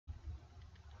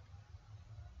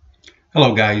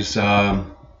Hello guys, all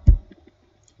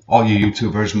you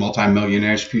YouTubers,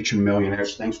 multi-millionaires, future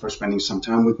millionaires, thanks for spending some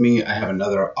time with me. I have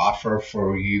another offer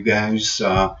for you guys.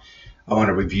 I want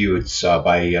to review. It's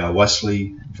by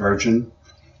Wesley Virgin.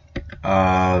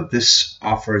 This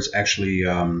offer is actually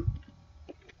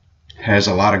has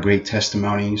a lot of great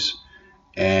testimonies,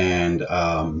 and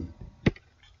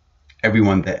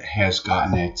everyone that has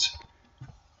gotten it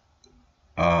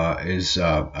is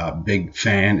a big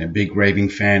fan, a big raving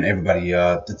fan. Everybody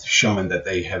showing that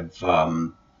they have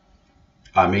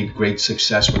made great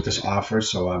success with this offer,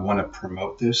 so I want to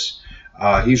promote this.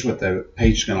 Here's what the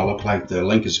page is going to look like. The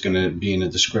link is going to be in the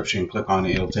description. Click on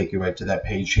it. It'll take you right to that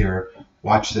page here.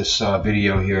 Watch this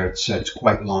video here. It's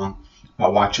quite long,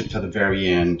 but watch it to the very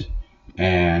end.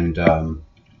 And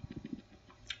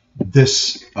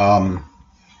this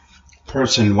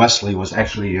person, Wesley, was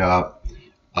actually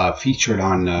featured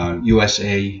on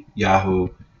USA, Yahoo,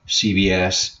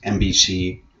 CBS,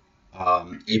 NBC,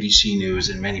 ABC News,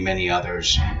 and many, many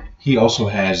others. He also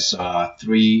has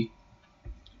three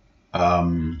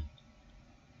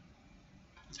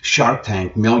Shark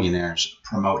Tank millionaires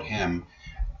promote him,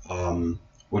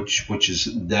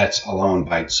 that's alone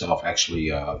by itself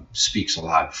actually speaks a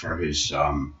lot for his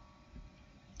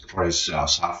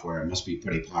software. It must be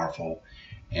pretty powerful.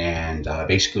 And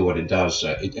basically what it does,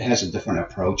 it has a different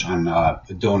approach on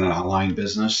doing an online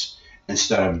business.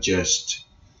 Instead of just,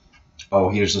 oh,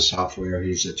 here's the software,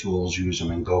 here's the tools, use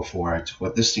them and go for it.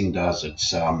 What this thing does, it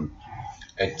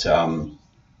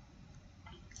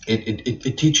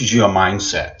teaches you a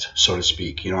mindset, so to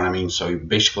speak. You know what I mean? So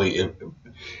basically,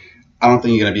 I don't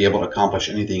think you're going to be able to accomplish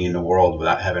anything in the world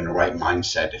without having the right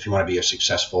mindset. If you want to be a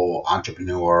successful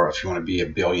entrepreneur, if you want to be a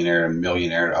billionaire, a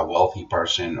millionaire, a wealthy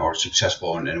person, or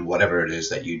successful in whatever it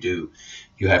is that you do,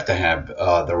 you have to have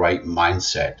the right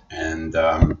mindset. And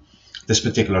this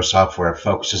particular software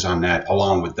focuses on that,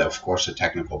 along with, of course, the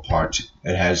technical part.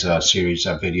 It has a series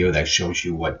of video that shows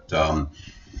you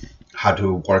how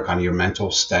to work on your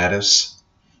mental status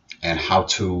and how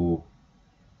to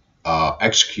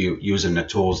execute using the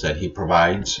tools that he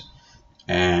provides.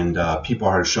 And people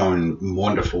are showing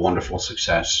wonderful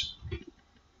success.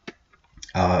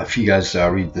 If you guys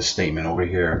read the statement over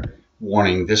here,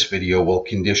 warning, this video will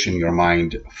condition your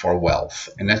mind for wealth.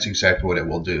 And that's exactly what it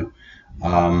will do.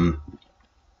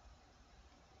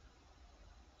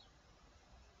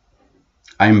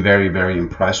 I'm very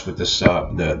impressed with this,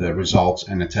 the results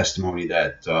and the testimony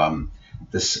that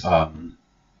this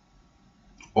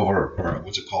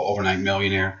overnight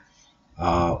millionaire,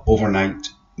 overnight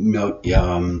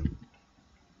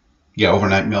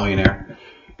millionaire.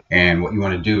 And what you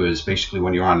want to do is basically,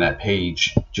 when you're on that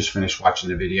page, just finish watching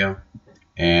the video,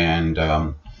 and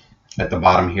at the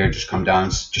bottom here, just come down,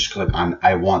 just click on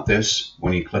I want this.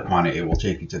 When you click on it, it will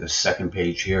take you to the second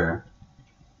page here.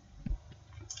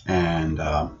 And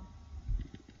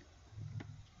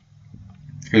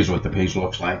here's what the page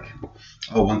looks like.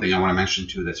 Oh, one thing I want to mention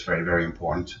too that's very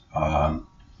important.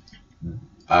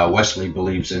 Wesley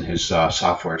believes in his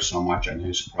software so much and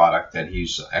his product that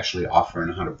he's actually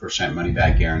offering 100% money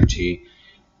back guarantee,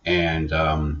 and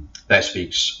that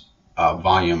speaks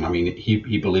volume. I mean,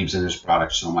 he believes in his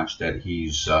product so much that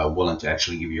he's willing to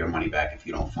actually give you your money back if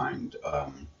you don't find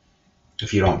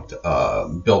if you don't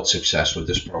build success with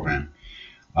this program.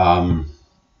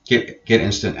 Get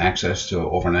instant access to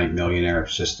Overnight Millionaire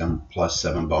system plus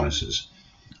 7 bonuses.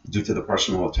 Due to the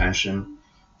personal attention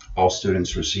all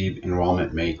students receive,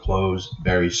 enrollment may close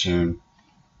very soon.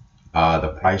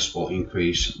 The price will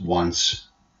increase once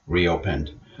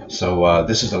reopened. So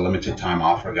this is a limited time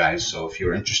offer, guys. So if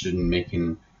you're interested in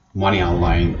making money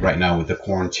online right now with the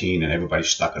quarantine and everybody's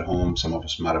stuck at home, some of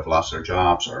us might have lost their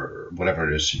jobs or whatever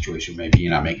the situation may be,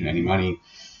 you're not making any money.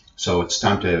 So it's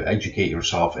time to educate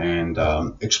yourself and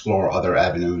explore other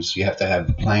avenues. You have to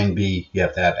have plan B. You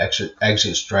have to have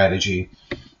exit strategy.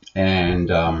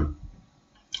 And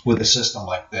with a system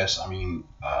like this, I mean,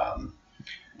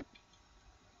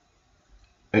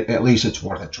 at least it's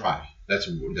worth a try.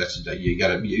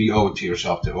 You owe it to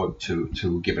yourself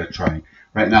to give it a try.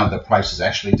 Right now, the price is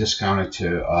actually discounted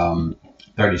to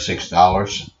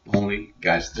 $36 only,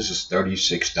 guys. This is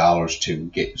 $36 to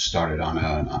get started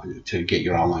on to get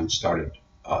your online started,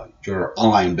 your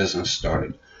online business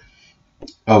started.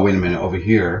 Oh, wait a minute, over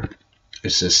here it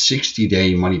says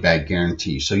 60-day money back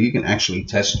guarantee, so you can actually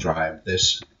test drive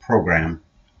this program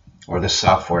or the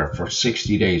software for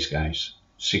 60 days, guys.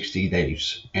 60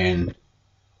 days, and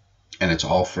it's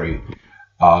all free.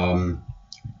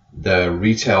 The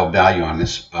retail value on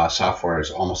this software is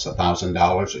almost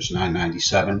 $1,000. It's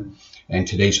 $997, and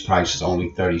today's price is only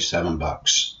 37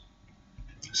 bucks.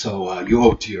 So you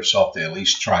owe it to yourself to at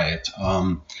least try it.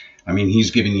 I mean, he's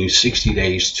giving you 60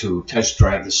 days to test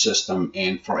drive the system,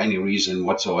 and for any reason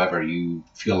whatsoever you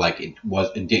feel like it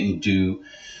didn't do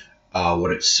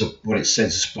what it says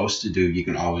it's supposed to do, you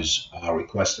can always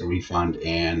request a refund.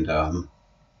 And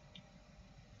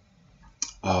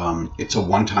it's a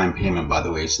one-time payment, by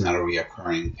the way. It's not a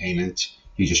reoccurring payment.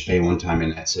 You just pay one time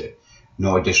and that's it.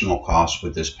 No additional cost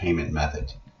with this payment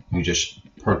method. You just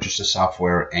purchase the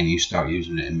software and you start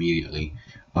using it immediately.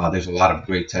 There's a lot of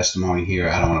great testimony here.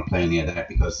 I don't want to play any of that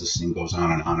because this thing goes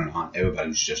on and on and on.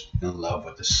 Everybody's just in love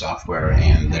with the software,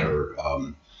 and they're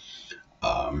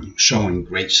showing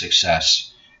great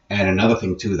success. And another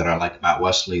thing too that I like about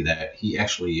Wesley, that he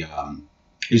actually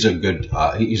he's a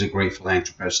great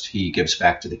philanthropist. He gives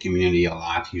back to the community a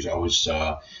lot. He's always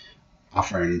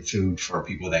offering food for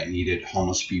people that need it,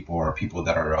 homeless people or people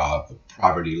that are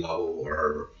poverty low,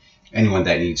 or anyone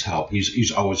that needs help.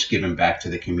 He's always giving back to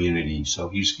the community. So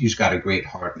he's got a great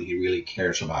heart, and he really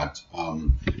cares about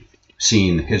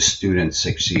seeing his students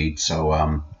succeed.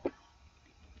 So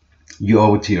you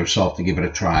owe it to yourself to give it a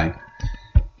try.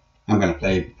 I'm going to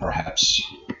play perhaps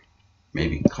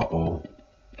maybe a couple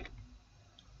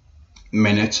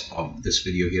minutes of this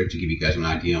video here to give you guys an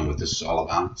idea on what this is all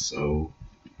about. So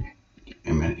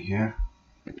a minute here.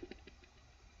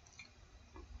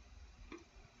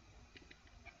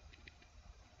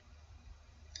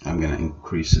 I'm going to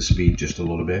increase the speed just a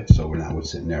little bit, so we're not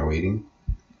sitting there waiting.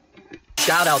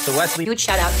 Shout out to Wesley. Huge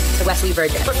shout out to Wesley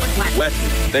Virgin. Wesley,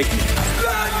 thank you.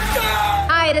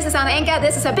 Hi, this is Anka.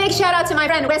 This is a big shout out to my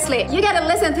friend Wesley. You gotta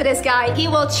listen to this guy. He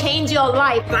will change your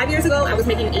life. 5 years ago, I was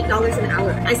making $8 an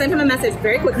hour. I sent him a message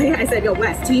very quickly. I said, yo,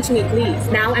 Wes, teach me, please.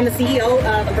 Now I'm the CEO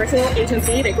of a virtual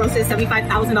agency that grosses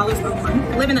 $75,000 per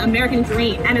month. Living the American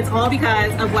dream. And it's all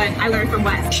because of what I learned from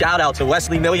Wes. Shout out to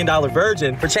Wesley, $1 Million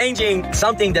Virgin, for changing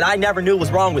something that I never knew was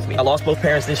wrong with me. I lost both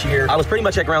parents this year. I was pretty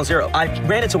much at ground zero. I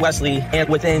ran into Wesley, and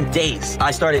within days,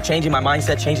 I started changing my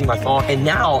mindset, changing my thought. And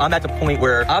now I'm at the point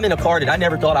where I'm in a car that I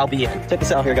never thought I'll be in. Check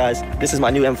this out here, guys. This is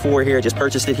my new M4 here. Just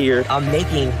purchased it here. I'm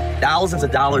making thousands of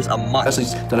dollars a month.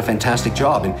 Wesley's done a fantastic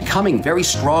job in becoming very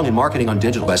strong in marketing on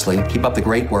digital. Wesley, keep up the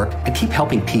great work and keep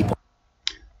helping people.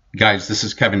 Guys, this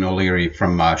is Kevin O'Leary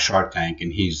from Shark Tank,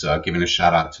 and he's giving a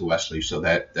shout out to Wesley. So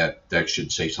that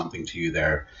should say something to you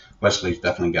there. Wesley's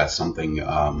definitely got something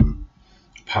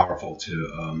powerful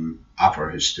to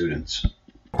offer his students.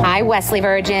 Hi, Wesley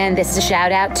Virgin. This is a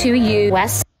shout out to you,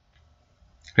 Wes.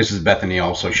 This is Bethany.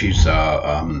 Also, she's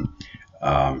a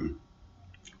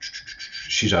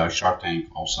Shark Tank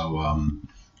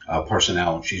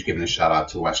personnel. She's giving a shout out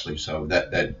to Wesley. So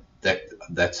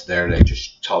that's there. That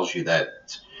just tells you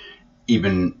that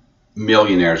even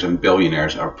millionaires and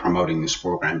billionaires are promoting this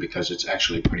program, because it's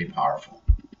actually pretty powerful.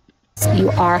 You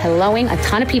are helloing a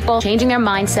ton of people, changing their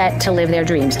mindset to live their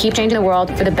dreams. Keep changing the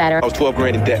world for the better. I was 12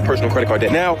 grand in debt, personal credit card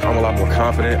debt. Now I'm a lot more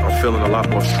confident. I'm feeling a lot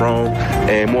more strong.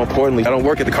 And more importantly, I don't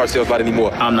work at the car sales lot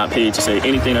anymore. I'm not paid to say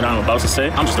anything that I'm about to say.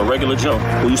 I'm just a regular Joe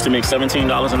who used to make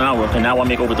 $17 an hour, and now I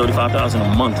make over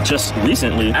 $35,000 a month. Just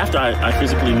recently, after I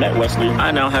physically met Wesley,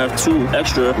 I now have 2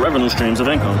 extra revenue streams of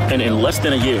income. And in less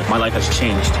than a year, my life has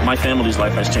changed. My family's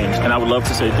life has changed. And I would love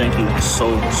to say thank you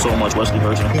so much, Wesley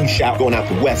Virgin. Huge shout going out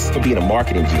to Wes for being a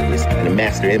marketing genius and a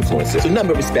master influencer. So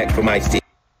number of respect for my Ice-T.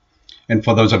 And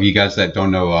for those of you guys that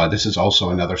don't know, this is also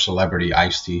another celebrity,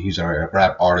 Ice-T. He's a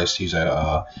rap artist. He's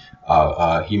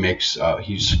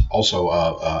he's also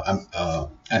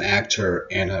an actor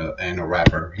and a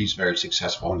rapper. He's very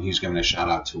successful, and he's giving a shout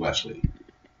out to Wesley.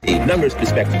 Numbers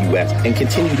respect for you, Wes, and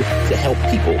continue to help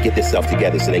people get this stuff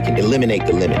together so they can eliminate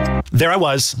the limit. There I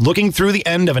was, looking through the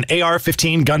end of an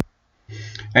AR-15 gun.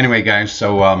 Anyway, guys,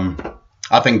 so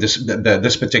I think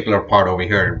this particular part over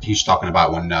here, he's talking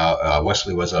about when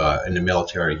Wesley was in the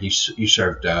military. He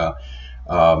served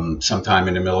some time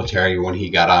in the military. When he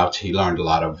got out, he learned a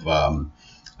lot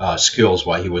of skills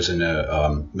while he was in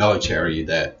the military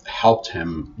that helped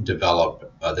him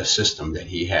develop the system that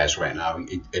he has right now.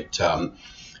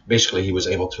 Basically, he was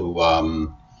able to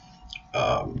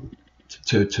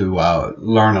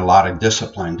learn a lot of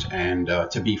discipline and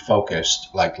to be focused,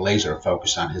 like laser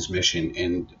focused on his mission.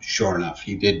 And sure enough,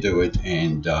 he did do it,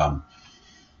 and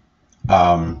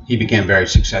he became very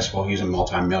successful. He's a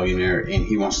multi-millionaire, and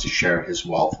he wants to share his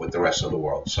wealth with the rest of the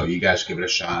world. So you guys give it a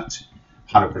shot.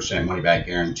 100% money back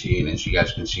guarantee. And as you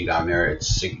guys can see down there,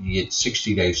 you get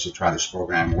 60 days to try this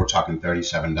program. We're talking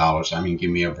 $37. I mean, give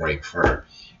me a break. For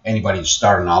anybody to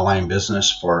start an online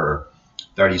business for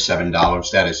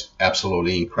 $37, that is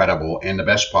absolutely incredible. And the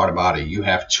best part about it, you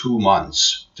have 2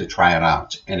 months to try it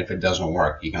out, and if it doesn't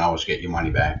work, you can always get your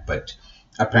money back. But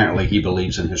apparently he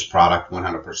believes in his product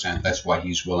 100%. That's why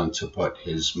he's willing to put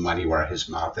his money where his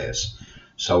mouth is.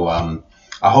 So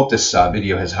I hope this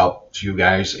video has helped you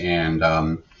guys, and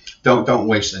don't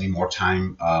waste any more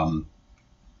time.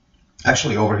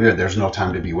 Actually, over here, there's no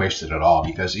time to be wasted at all,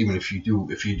 because even if you do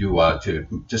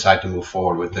to decide to move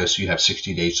forward with this, you have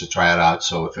 60 days to try it out.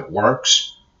 So if it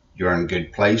works, you're in a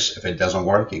good place. If it doesn't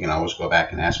work, you can always go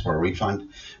back and ask for a refund.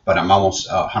 But I'm almost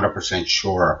 100%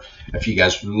 sure, if you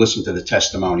guys listen to the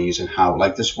testimonies and how,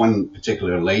 like this one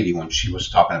particular lady, when she was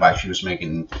talking about she was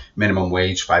making minimum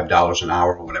wage, $5 an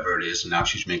hour or whatever it is, and now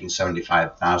she's making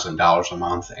 $75,000 a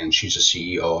month, and she's a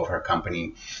CEO of her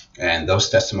company. And those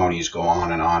testimonies go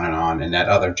on and on and on. And that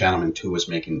other gentleman too was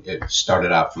making, it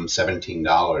started out from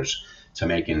 $17 to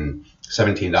making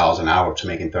 $17 an hour to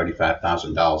making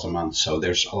 $35,000 a month. So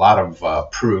there's a lot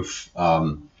of proof.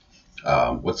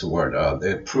 What's the word?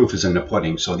 The proof is in the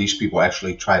pudding. So these people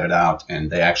actually tried it out,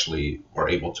 and they actually were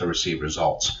able to receive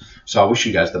results. So I wish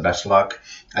you guys the best luck.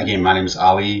 Again, my name is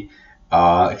Ali.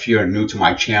 If you're new to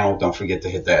my channel, don't forget to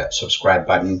hit that subscribe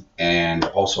button, and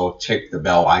also tick the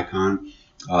bell icon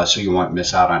so you won't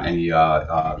miss out on any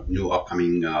new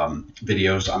upcoming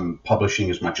videos. I'm publishing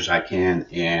as much as I can,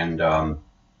 and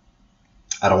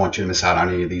I don't want you to miss out on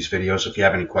any of these videos. If you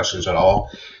have any questions at all,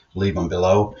 leave them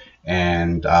below.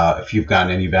 And if you've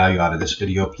gotten any value out of this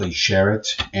video, please share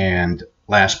it. And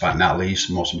last but not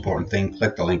least, most important thing,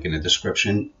 click the link in the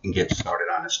description and get started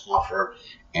on this offer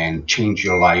and change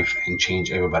your life and change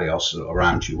everybody else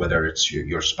around you, whether it's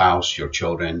your spouse, your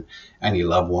children, any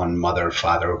loved one, mother,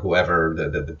 father, whoever,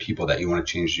 the people that you want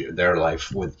to change their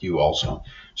life with you also.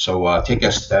 So take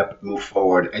a step, move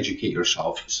forward, educate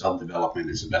yourself. Self-development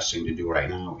is the best thing to do right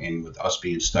now. And with us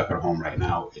being stuck at home right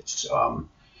now, it's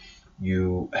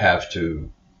you have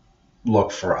to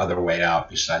look for other way out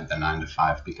beside the 9 to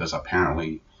 5, because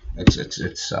apparently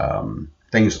it's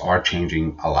things are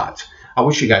changing a lot. I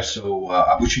wish you guys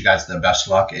the best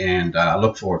luck, and I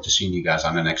look forward to seeing you guys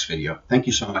on the next video. Thank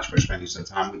you so much for spending some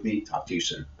time with me. Talk to you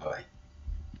soon. Bye.